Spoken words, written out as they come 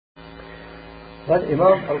Then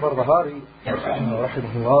Imam al-Barbahari,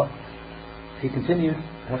 rahimahullah, he continued,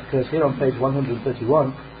 that occurs here on page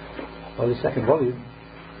 131 of the second volume,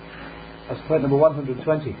 as point number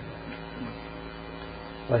 120,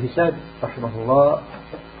 where he said, rahimahullah,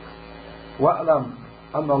 وَأَعْلَمْ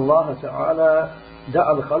أَنَّ اللَّهَ تَعَالَى دَعَ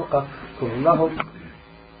الْخَلْقَ كُلَّهُمْ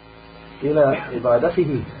إلى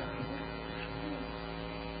عبادته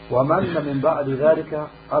ومن من بعد ذلك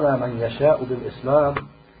على من يشاء بالإسلام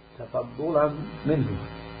تفضلا منه.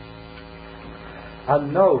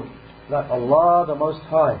 And know that Allah the Most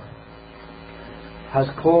High has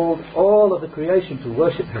called all of the creation to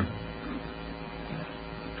worship Him,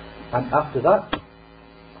 and after that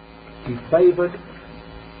He favoured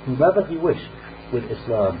whomever He wished with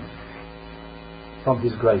Islam from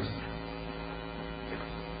His grace.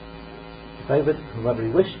 He favoured whomever He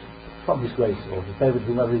wished from His grace, or He favoured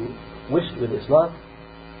whomever He wished with Islam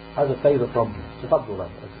as a favour from Him, tafaddulan,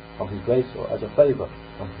 from His grace, or as a favour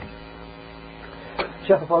from Him.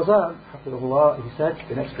 Shaykh al-Fawzan, hafidhahullah, he said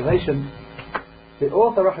in explanation, the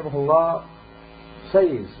author, rahimahullah,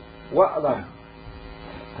 says, wa'alam,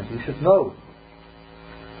 and you should know.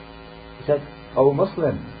 He said, O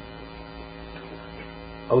Muslim,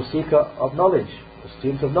 O seeker of knowledge, O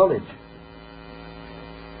student of knowledge,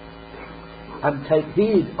 and take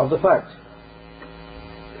heed of the fact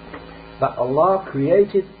that Allah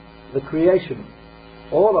created the creation,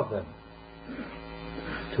 all of them,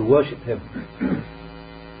 to worship Him.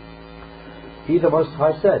 He the Most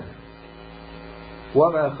High said,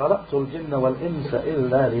 وَمَا خَلَقْتُ الْجِنَّ وَالْإِنسَ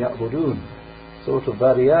إِلَّا لِيَعْبُدُونَ, Surah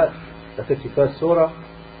Al-Dhariyat, the 51st Surah,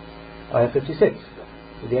 Ayah 56,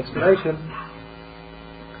 with the explanation,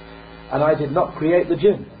 and I did not create the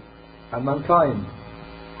jinn and mankind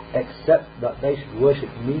except that they should worship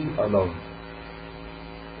me alone.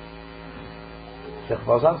 Shaykh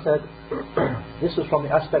Fawzan said, this was from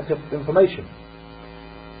the aspect of information.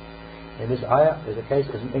 In this ayah, there's a case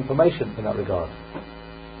as an information in that regard.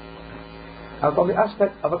 And from the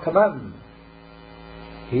aspect of a command,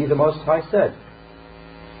 He the Most High said,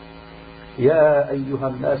 يا أيها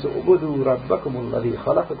الناس اعبدوا ربكم الذي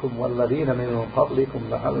خلقكم والذين من قبلكم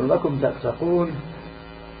لعلكم تتقون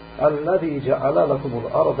الذي جعل لكم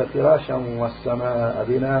الأرض فراشا والسماء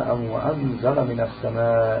بناء وأنزل من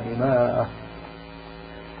السماء ماء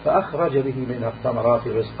فأخرج به من الثمرات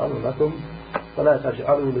رزقا لكم فلا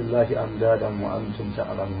تجعلوا لله أندادا وأنتم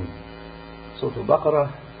تعلمون. Surah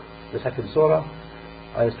Al-Baqarah, the second surah,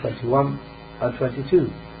 ayahs 21 and 22,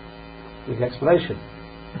 with the explanation.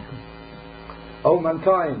 O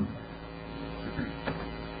mankind,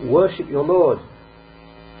 worship your Lord,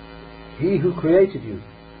 He who created you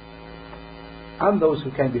and those who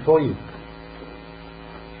came before you,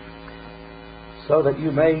 so that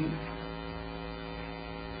you may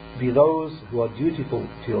be those who are dutiful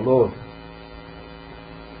to your Lord.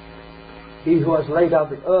 He who has laid out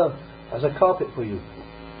the earth as a carpet for you,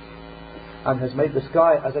 and has made the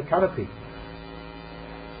sky as a canopy,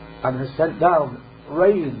 and has sent down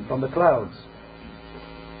rain from the clouds,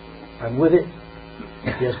 and with it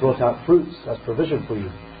He has brought out fruits as provision for you.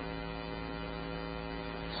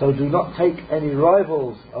 So do not take any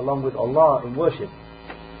rivals along with Allah in worship,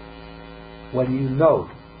 when you know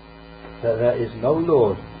that there is no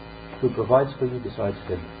Lord who provides for you besides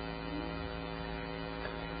Him.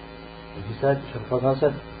 And he said, Shaykh Fawzan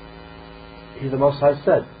said, He the Most High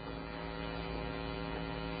said,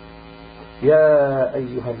 يا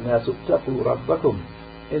أيها الناس اتقوا ربكم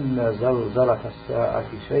إن زلزلة الساعة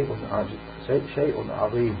شيء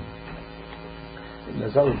عظيم إن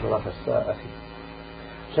زلزلة الساعة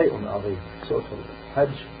شيء عظيم. Surah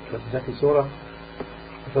Al-Hajj, 22nd Surah,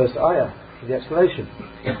 the first ayah, the explanation.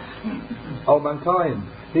 O mankind,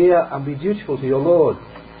 fear and be dutiful to your Lord.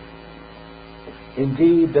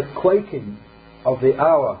 Indeed, the quaking of the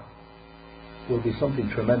hour will be something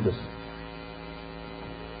tremendous.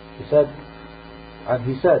 He said,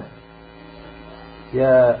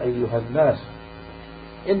 يا أيها الناس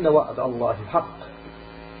إن وعد الله حق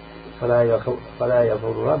فلا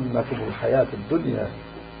يغرنكم الحياة الدنيا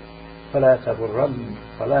فلا تغرنكم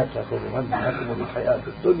الحياة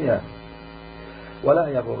الدنيا ولا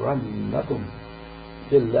يغرنكم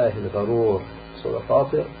بالله الغرور. Surah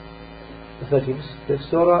Fatir, the 35th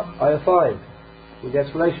Surah, Ayah 5, with the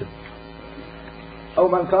explanation. O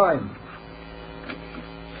mankind,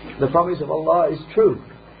 the promise of Allah is true,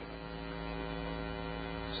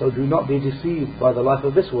 so do not be deceived by the life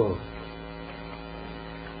of this world,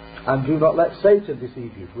 and do not let Satan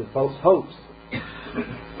deceive you with false hopes,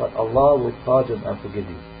 but Allah will pardon and forgive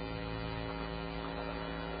you.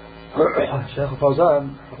 Shaykh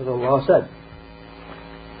al-Fawzan, hafidhahullah, said,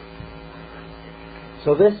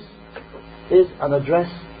 so this is an address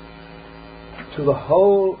to the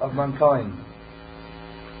whole of mankind,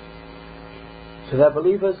 to their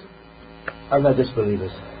believers and their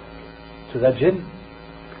disbelievers, to their jinn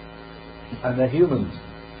and their humans,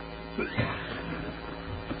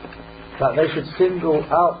 that they should single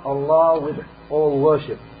out Allah with all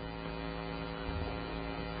worship,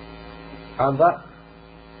 and that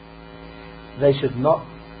they should not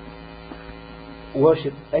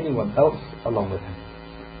worship anyone else along with Him,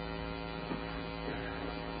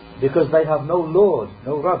 because they have no Lord,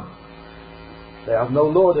 no Rabb, they have no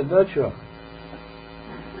Lord and nurturer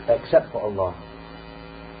except for Allah,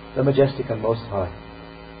 the Majestic and Most High.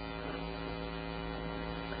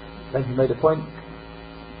 Then he made a point,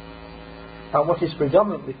 and what is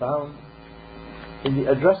predominantly found in the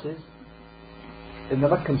addresses in the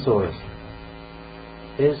Meccan surahs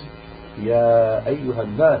is Ya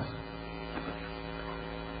Ayyuhan Nas.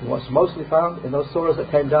 What's mostly found in those surahs that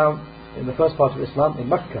came down in the first part of Islam in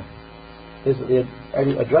Mecca is that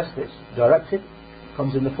any address that's directed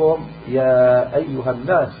comes in the form Ya Ayyuhan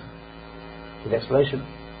Nas, with the explanation,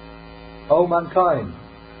 O mankind.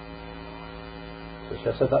 So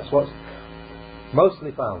Shaykh said that's what's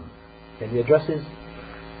mostly found in the addresses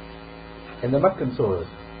in the Meccan surahs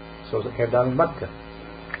that came down in Mecca.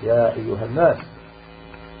 Ya Ayyuhan Nas,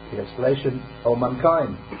 with the explanation, O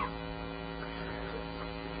mankind.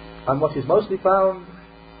 And what is mostly found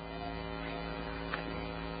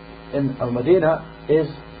in Al-Madinah is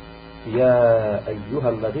Ya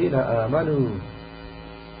Ayyuhal Ladina Amanu,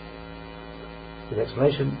 with the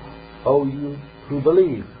explanation, O you who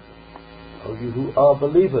believe, O you who are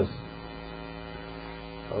believers.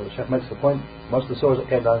 So the Shaykh makes the point, most of the surahs that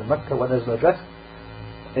came down in Mecca, when there's an address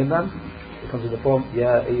in them, it comes in the form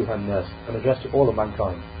Ya Ayyuhan Nas, an address to all of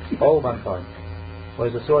mankind, all mankind.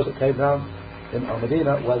 Whereas the surahs that came down in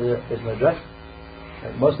Al-Madinah, where there is an address,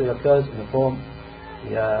 it mostly occurs in the form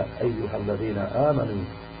Ya Ayyuhal Ladina Amanu,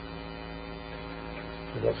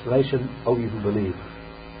 with the explanation, O you who believe.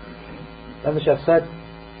 Then the Shaykh said,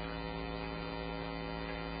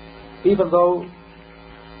 even though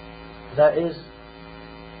there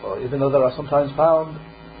are sometimes found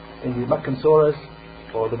in the Meccan surahs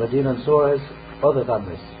or the Medinan surahs other than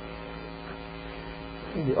this,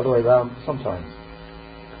 in the other way around sometimes,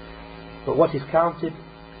 but what is counted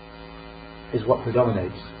is what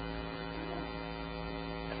predominates.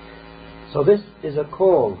 So this is a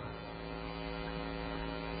call.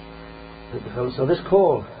 So this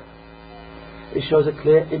call, it shows a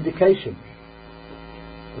clear indication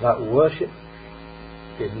that worship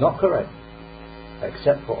is not correct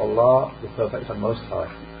except for Allah, the Perfect and Most High.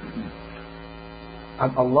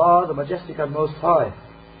 And Allah, the Majestic and Most High,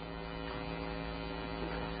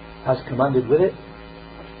 has commanded with it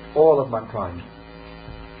all of mankind.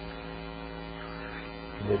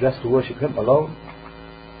 The address to worship Him alone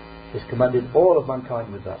is commanded all of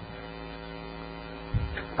mankind with that.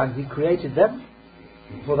 And He created them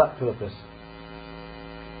for that purpose.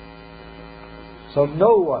 So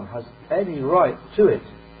no one has any right to it,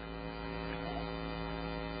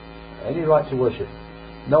 any right to worship.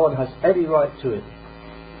 No one has any right to it.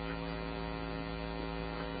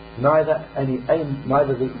 Neither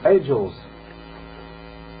the angels,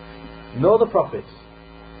 nor the prophets,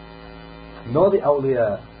 nor the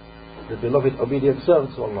awliya, the beloved obedient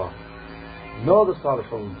servants of Allah, nor the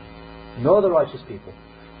salihun, nor the righteous people,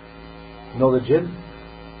 nor the jinn,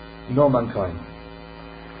 nor mankind,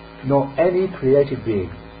 nor any created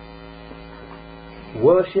being.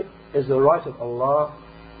 Worship is the right of Allah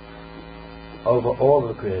over all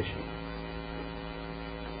of the creation.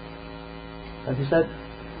 And he said,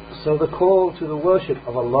 so the call to the worship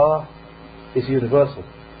of Allah is universal.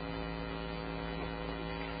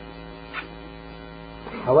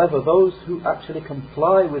 However, those who actually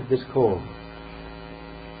comply with this call,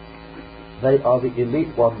 they are the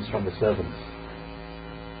elite ones from the servants.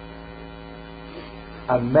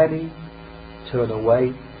 And many turn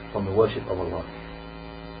away from the worship of Allah.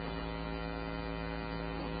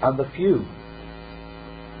 And the few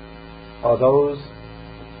are those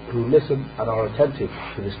who listen and are attentive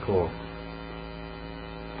to this call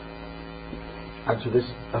and to this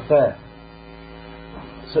affair,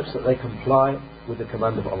 such that they comply with the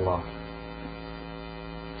command of Allah.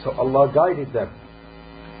 So Allah guided them,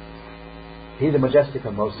 He the Majestic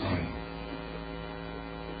and Most High,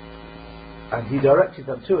 and He directed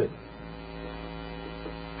them to it,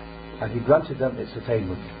 and He granted them its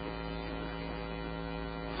attainment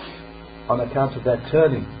on account of their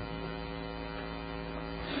turning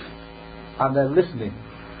and their listening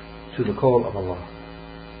to the call of Allah.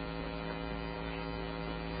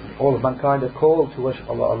 All of mankind are called to worship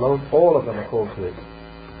Allah alone. All of them are called to it.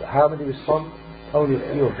 How many respond? Only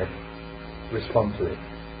a few of them respond to it.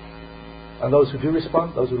 And those who do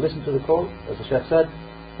respond, those who listen to the call, as the Shaykh said,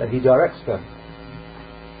 then he directs them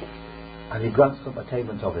and he grants them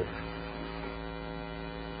attainment of it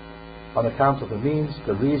on account of the means,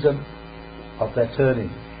 the reason of their turning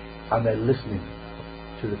and their listening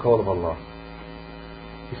to the call of Allah.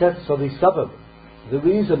 He said, so the sabab, the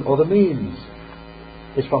reason or the means,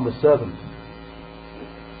 is from the servant,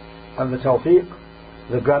 and the tawfiq,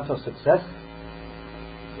 the grant of success,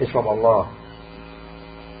 is from Allah.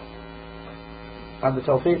 And the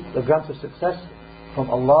tawfiq, the grant of success from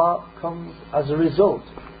Allah, comes as a result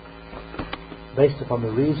based upon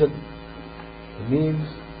the reason, the means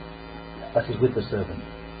that is with the servant.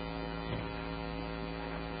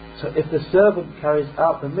 So if the servant carries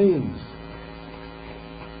out the means,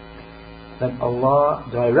 then Allah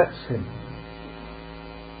directs him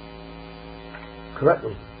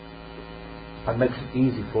correctly and makes it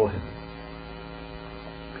easy for him.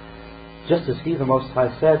 Just as He, the Most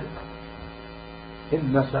High, said,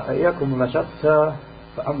 إِنَّ سَعْيَكُمْ لَشَتَّى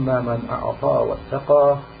فَأَمَّا مَنْ أَعْطَى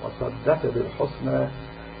وَاتَّقَى وَصَدَّقَ بِالْحُسْنَى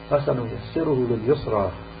فَسَنُيَسِّرُهُ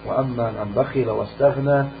لِلْيُسْرَى وَأَمَّا مَنْ بَخِلَ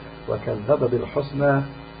وَاسْتَغْنَى وَكَذَّبَ بِالْحُسْنَى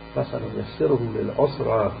فَسَنُيَسِّرُهُ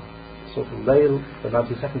لِلْعُسْرَى. Surah Al-Layl, the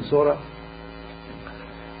 92nd Surah,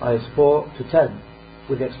 ayahs 4 to 10,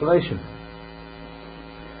 with the explanation.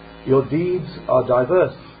 Your deeds are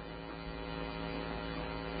diverse.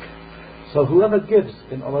 So whoever gives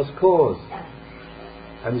in Allah's cause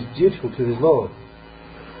and is dutiful to his Lord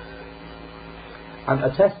and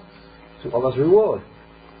attests to Allah's reward,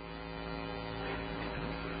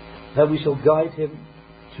 then we shall guide him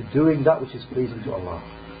to doing that which is pleasing to Allah.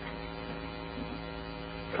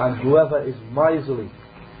 And whoever is miserly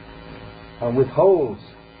and withholds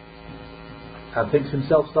and thinks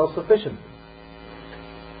himself self-sufficient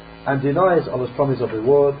and denies Allah's promise of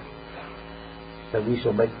reward, then we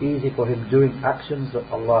shall make easy for him doing actions that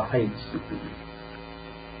Allah hates.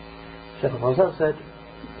 Shaykh al-Fawzan said,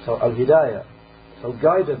 so al-hidayah, so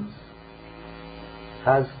guidance,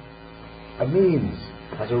 has a means,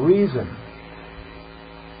 has a reason,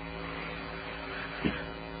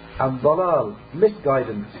 and dalal,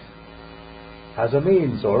 misguidance, has a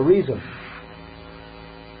means or a reason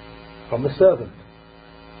from the servant,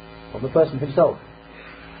 from the person himself.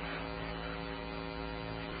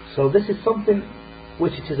 So this is something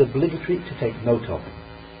which it is obligatory to take note of.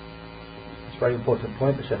 It's a very important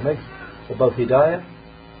point the Shaykh makes. For both hidayah,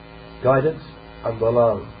 guidance, and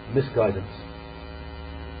dalal, misguidance,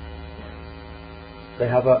 they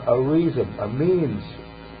have a reason, a means,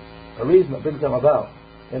 a reason that brings them about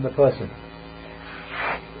in the person.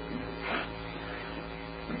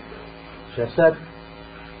 Shaykh said,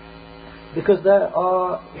 because there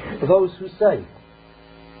are those who say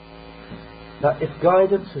that if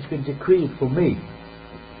guidance has been decreed for me,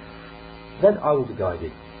 then I will be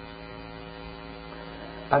guided.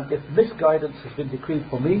 And if misguidance has been decreed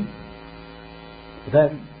for me,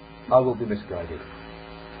 then I will be misguided.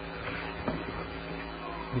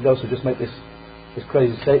 Those who just make this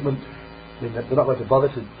crazy statement, they're not going to bother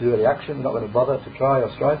to do any action, they're not going to bother to try or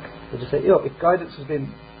strive. They just say, if guidance has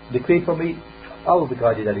been decreed for me, I will be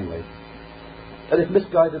guided anyway. And if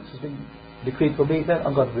misguidance has been decreed for me, then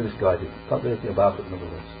I'm going to be misguided. Can't do anything about it, in other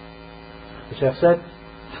words. The Shaykh said,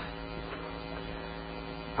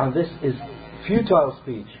 and this is futile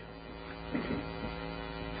speech,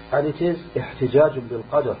 and it is ihtijajun bil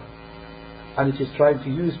qadr, and it is trying to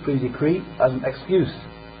use pre-decree as an excuse,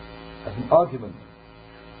 as an argument.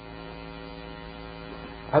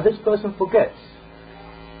 And this person forgets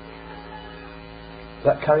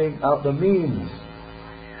that carrying out the means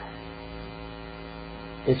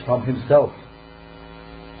is from himself.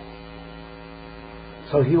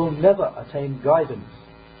 So he will never attain guidance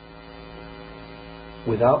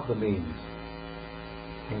without the means.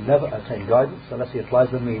 He will never attain guidance unless he applies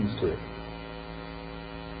the means to it.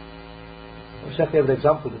 The Shaykh gave an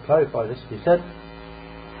example to clarify this. He said,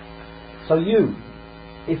 so you,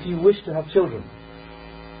 if you wish to have children,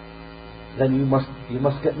 then you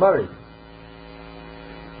must get married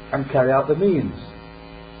and carry out the means,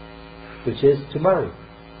 which is to marry.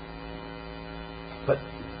 But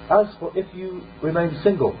as for if you remain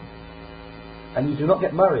single and you do not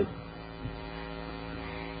get married,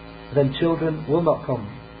 then children will not come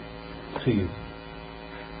to you.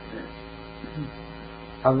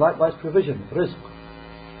 And likewise provision, rizq.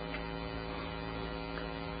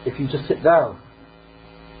 If you just sit down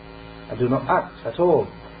and do not act at all,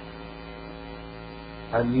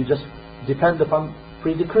 and you just depend upon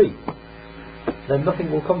pre-decree, then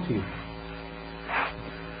nothing will come to you.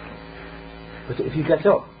 But if you get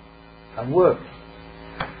up and work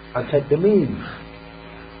and take the means,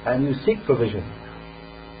 and you seek provision,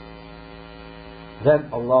 then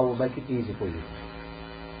Allah will make it easy for you.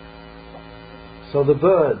 So the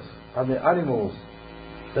birds and the animals,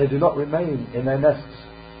 they do not remain in their nests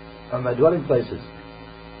and their dwelling places.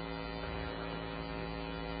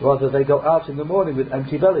 Rather, they go out in the morning with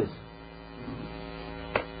empty bellies,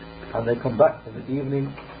 and they come back in the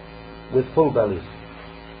evening with full bellies.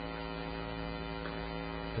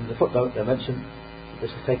 In the footnote they mention, this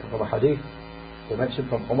is taken from a hadith, they mention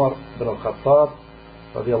from Umar bin al-Khattab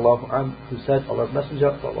radiallahu anhu, who said, Allah's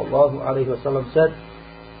Messenger sallallahu alayhi wa sallam said,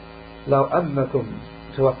 لو أنكم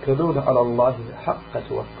توكلون على الله حق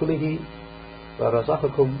توكله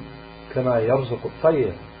فرزقكم كما يرزق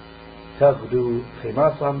الطير تغدو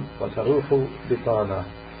خماصا وتروح بطانا.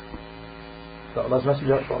 So Allah's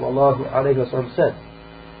Messenger sallallahu alayhi wa sallam said,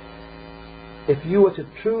 if you were to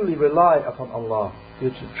truly rely upon Allah, if you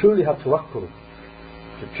were to truly have tawakkul,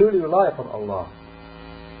 to truly rely upon Allah,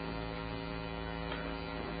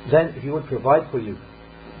 then He would provide for you,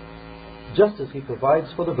 just as He provides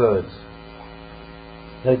for the birds.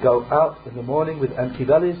 They go out in the morning with empty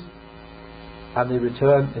bellies, and they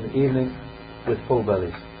return in the evening with full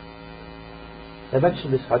bellies. They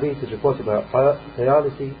mention this hadith is reported by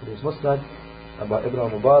Tayalisi in his Musnad, and by Ibn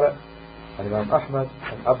al-Mubarak, and Imam Ahmad,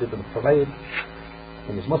 and Abd ibn Humayd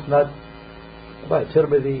in his Musnad, by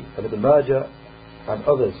Tirmidhi, and Ibn Majah, and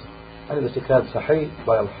others. And it was declared Sahih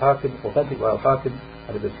by Al-Hakim, authentic by Al-Hakim,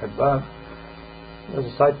 and Ibn Hibban. There's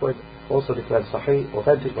a side point, also declared Sahih,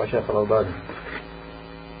 authentic by Shaykh al-Albani.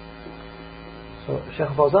 So Shaykh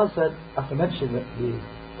Fawzan said, after mentioning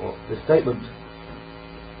the statement,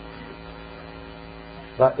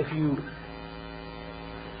 that if you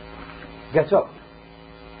get up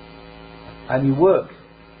and you work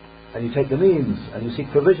and you take the means and you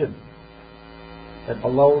seek provision, then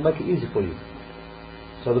Allah will make it easy for you.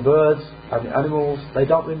 So the birds and the animals, they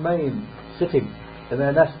don't remain sitting in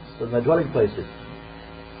their nests and their dwelling places.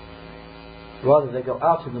 Rather, they go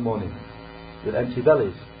out in the morning with empty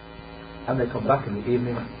bellies, and they come back in the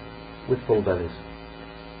evening with full bellies.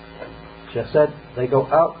 Shaykh said, they go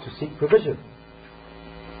out to seek provision.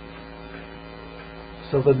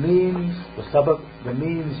 So the means, the sabab, the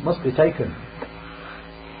means must be taken.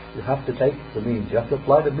 You have to take the means, you have to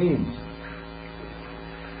apply the means.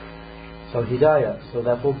 So hidayah, so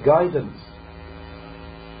therefore guidance,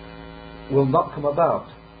 will not come about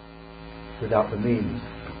without the means.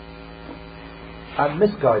 And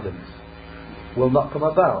misguidance will not come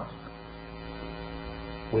about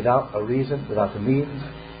without a reason, without a means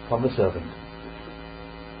from the servant.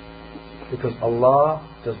 Because Allah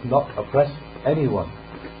does not oppress anyone.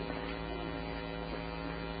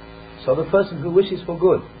 So the person who wishes for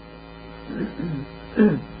good,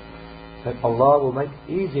 then Allah will make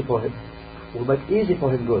easy for him,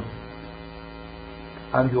 good,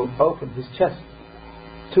 and He will open his chest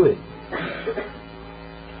to it.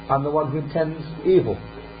 And the one who intends evil,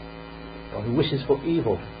 or who wishes for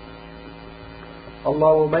evil,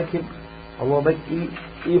 Allah will make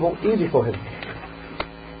evil easy for him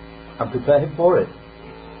and prepare him for it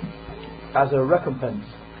as a recompense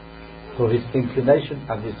for his inclination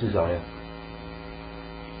and his desire.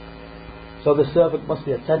 So the servant must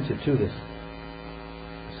be attentive to this.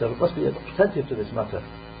 The servant must be attentive to this matter,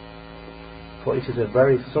 for it is a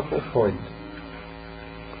very subtle point.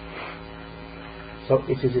 So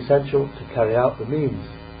it is essential to carry out the means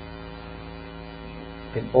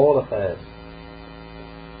in all affairs,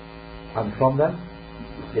 and from them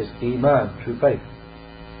is Iman, true faith,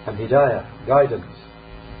 and Hidayah, guidance,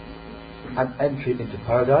 and entry into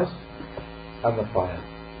paradise and the fire.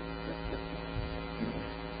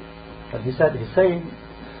 And he's saying,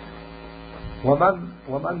 وَمَنْ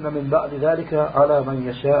مِنْ بَعْدِ ذَلِكَ عَلَى مَنْ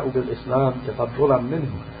يَشَاءُ بِالْإِسْلَامِ تَفَضُّلًا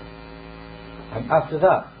مِنْهُ. And after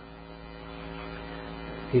that,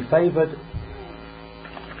 He favoured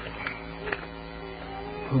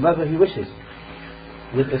whomever He wishes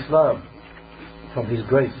with Islam from His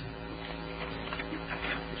grace.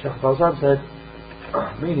 Shaykh Fawzan said,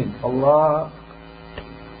 meaning Allah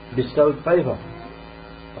bestowed favour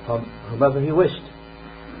upon whomever He wished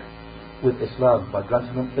with Islam, by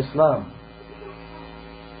granting them Islam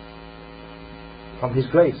from His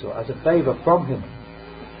grace, or as a favour from Him,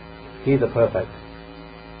 He the Perfect.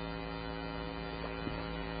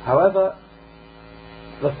 However,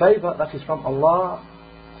 the favour that is from Allah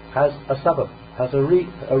has a sabab, has a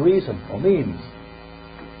reason or means,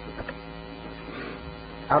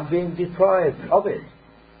 and being deprived of it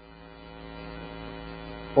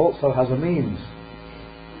also has a means,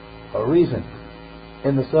 a reason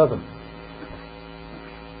in the servant.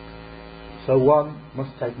 So one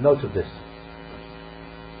must take note of this.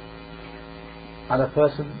 And a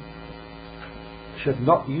person should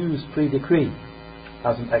not use pre-decree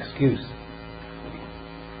as an excuse,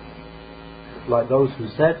 like those who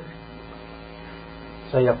said,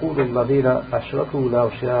 سيقول الذين أشركوا لو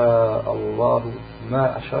شاء الله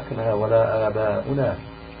ما أشركنا ولا آباؤنا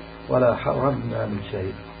ولا حرمنا من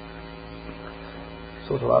شيء.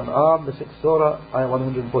 Surah Al-An'am, the 6th Surah, Ayah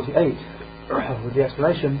 148, with the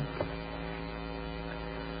explanation,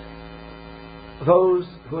 those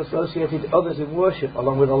who associated others in worship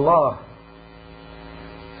along with Allah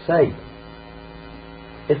say,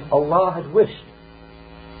 if Allah had wished,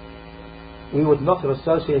 we would not have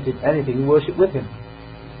associated anything in worship with Him,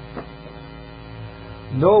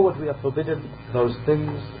 nor would we have forbidden those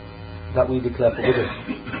things that we declare forbidden.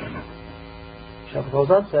 Shaykh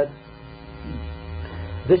Fawzan said,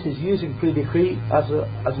 this is using pre-decree as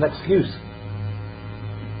an excuse,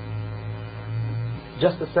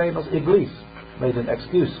 just the same as Iblis made an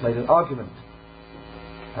excuse, made an argument,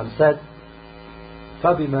 and said,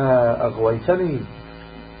 فَبِمَا أَغْوَيْتَنِي,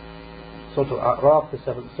 Surah Al-A'raf, the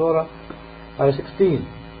 7th Surah, Ayah 16.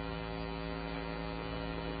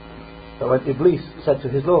 But when Iblis said to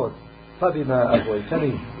his Lord, فَبِمَا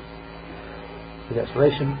أَغْوَيْتَنِي, with the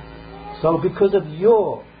explanation, so because of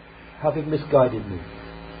your having misguided me.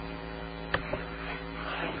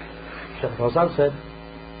 Shaykh Fawzan said,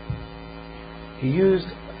 he used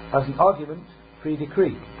as an argument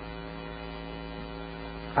pre-decree,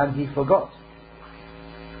 and he forgot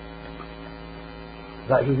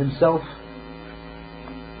that he himself,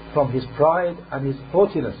 from his pride and his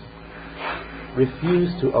haughtiness,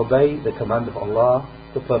 refused to obey the command of Allah,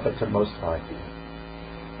 the Perfect and Most High.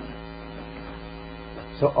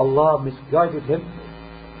 So Allah misguided him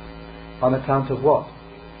on account of what?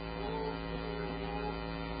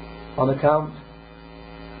 On account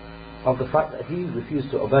of the fact that he refused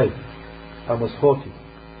to obey and was haughty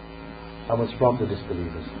and was from the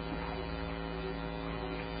disbelievers.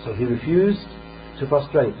 So he refused to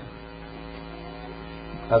prostrate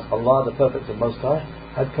as Allah, the Perfect and Most High,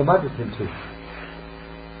 had commanded him to.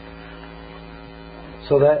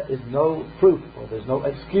 So there is no proof, or there is no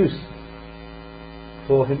excuse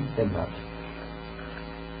for him in that.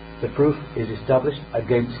 The proof is established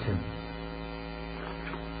against him,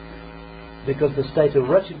 because the state of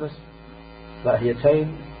wretchedness that he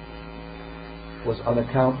attained was on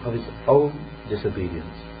account of his own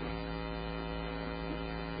disobedience.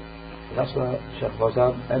 So that's where Shaykh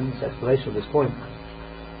Fawzan ends the explanation of this point.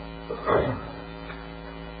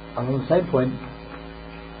 And on the same point,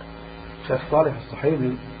 Shaykh Salih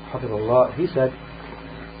al-Suhaimi, Hafidhullah, he said,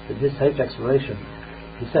 in his sage explanation,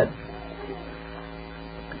 he said,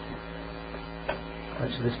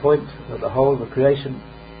 mentioned this point, that the whole of the creation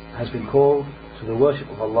has been called to the worship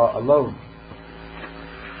of Allah alone,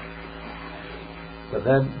 but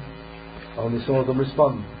then only some of them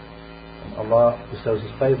respond, and Allah bestows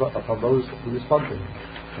His favour upon those who respond to Him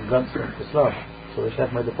and grants them Islam. So the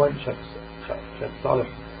Shaykh made the point, Shaykh Salih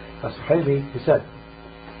al-Suhaimi, he said,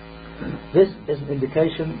 this is an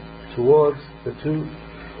indication towards the two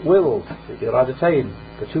wills, the iradatain,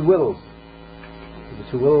 the two wills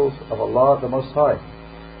of Allah the Most High,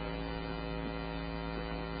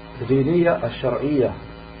 the diniyya al-shar'iyya,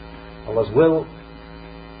 Allah's will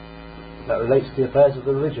that relates to the affairs of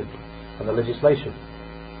the religion and the legislation,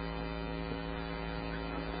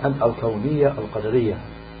 and al-kawniyya al-qadariyya,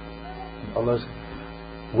 Allah's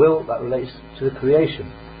will that relates to the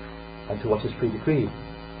creation and to what is pre-decreed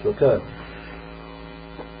to occur.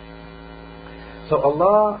 So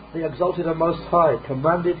Allah, the Exalted and Most High,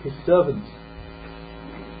 commanded His servants,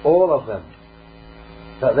 all of them,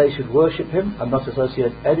 that they should worship Him and not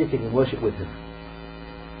associate anything in worship with Him.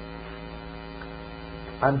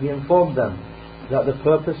 And He informed them that the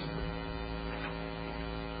purpose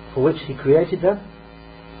for which He created them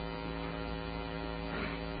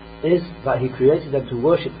is that He created them to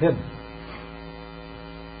worship Him,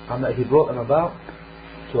 and that He brought them about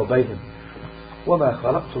to obey Him. وَمَا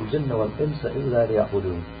خَلَقْتُ الْجِنَّ وَالْإِنسَ إِلَّا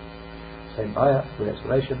لِيَعْبُدُونَ. Same ayah with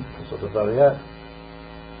explanation, sort of Zariyat.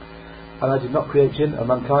 And I did not create jinn and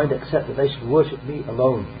mankind except that they should worship me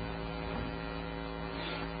alone.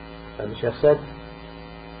 And the Shaykh said,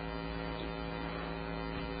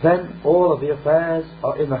 then all of the affairs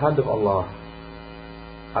are in the hand of Allah,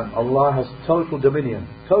 and Allah has total dominion,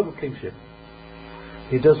 total kingship.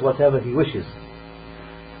 He does whatever He wishes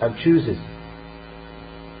and chooses.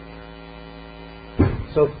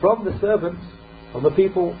 So from the servants, from the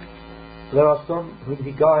people, there are some whom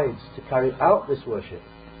He guides to carry out this worship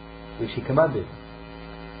which He commanded,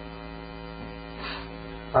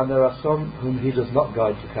 and there are some whom He does not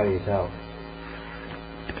guide to carry it out.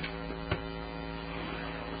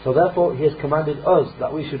 So therefore He has commanded us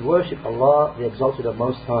that we should worship Allah, the Exalted and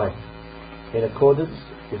Most High, in accordance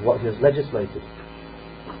with what He has legislated.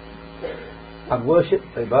 And worship,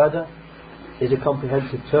 ibadah, is a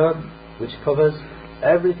comprehensive term which covers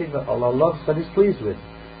everything that Allah loves and is pleased with,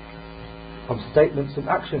 from statements and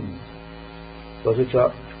actions, those which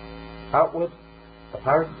are outward,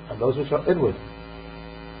 apparent, and those which are inward.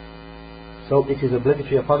 So it is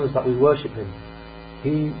obligatory upon us that we worship Him,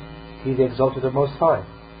 He the Exalted and Most High,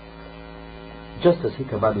 just as He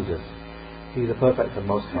commanded us, He the Perfect and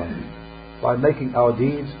Most High, by making our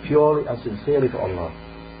deeds purely and sincerely for Allah,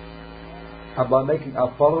 and by making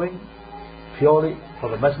our following purely for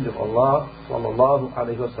the Messenger of Allah sallallahu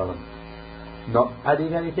alaihi wasallam, not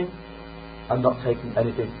adding anything and not taking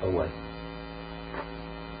anything away.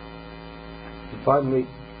 And finally,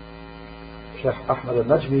 Shaykh Ahmad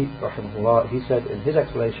al-Najmi rahimahullah, he said in his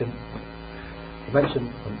explanation, he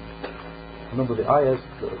mentioned a number of the ayahs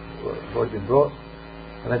that have already been brought,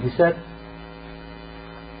 and then he said,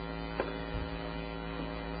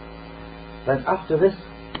 then after this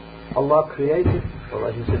Allah created,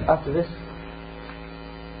 or he said after this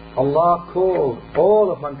Allah called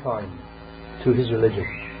all of mankind to His religion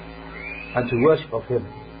and to worship of Him.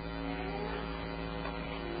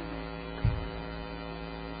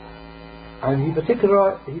 And He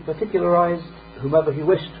particularized whomever He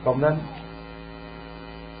wished from them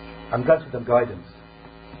and granted them guidance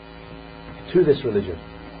to this religion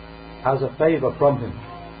as a favour from Him.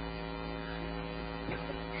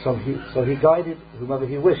 So he guided whomever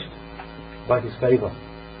He wished by His favour,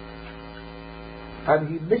 and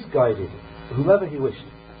He misguided whomever He wished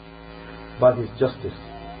by His justice,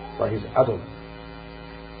 by His adl.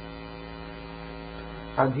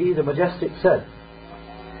 And He the Majestic said,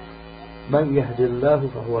 من يهد الله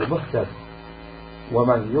فهو المهتد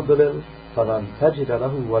ومن يضلل فلن تجد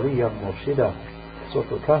له وليا مرشدا.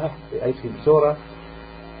 Surah Al-Kahf, the 18th Surah,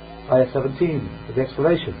 Ayah 17, with the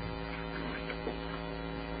explanation.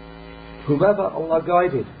 Whomever Allah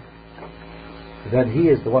guided, then He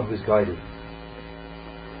is the one who is guided.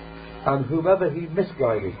 And whomever He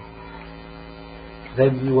misguided,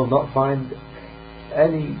 then you will not find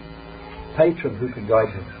any patron who can guide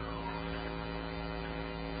him.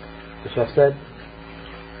 The Shaykh said,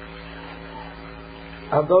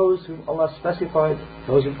 and those whom Allah specified,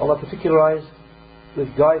 those whom Allah particularized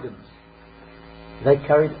with guidance, they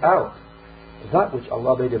carried out that which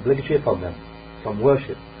Allah made obligatory upon them from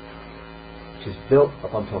worship, which is built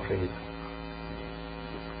upon Tawheed.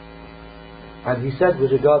 And He said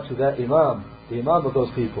with regard to their Imam, the Imam of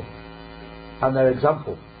those people, and their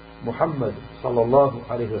example, Muhammad sallallahu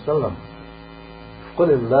alayhi wa sallam, قُلِ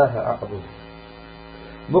اللَّهَ أَعْبُدُ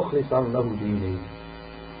مُخْلِصًا لَهُ دِينِي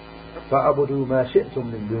فَأَعْبُدُوا مَا شِئْتُم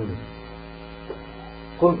مِّن دُونِهِ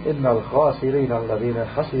قُلْ إِنَّ الْخَاسِرِينَ الَّذِينَ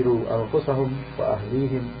خَسِرُوا أَنفُسَهُمْ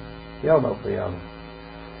وَأَهْلِيهِمْ يَوْمَ الْقِيَامَةِ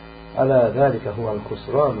أَلَا ذَلِكَ هُوَ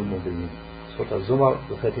الْخُسْرَانُ الْمُبِينُ. Surah Al-Zumar,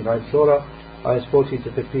 the 39th Surah, ayahs 14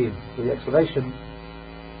 to 15. With the explanation,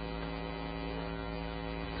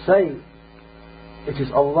 say, it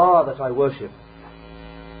is Allah that I worship,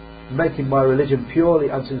 making my religion purely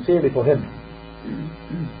and sincerely for Him.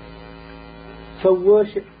 So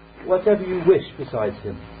worship whatever you wish besides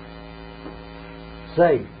Him.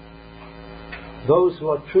 Say, those who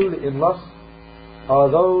are truly in loss are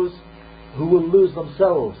those who will lose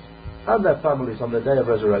themselves and their families on the day of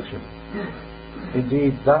resurrection.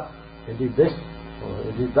 Indeed that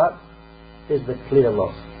is the clear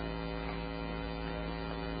loss.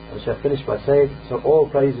 I shall finish by saying, so all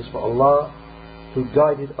praise is for Allah who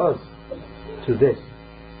guided us to this,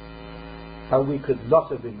 and we could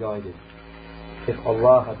not have been guided if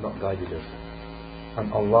Allah had not guided us,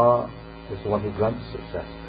 and Allah is the one who grants success.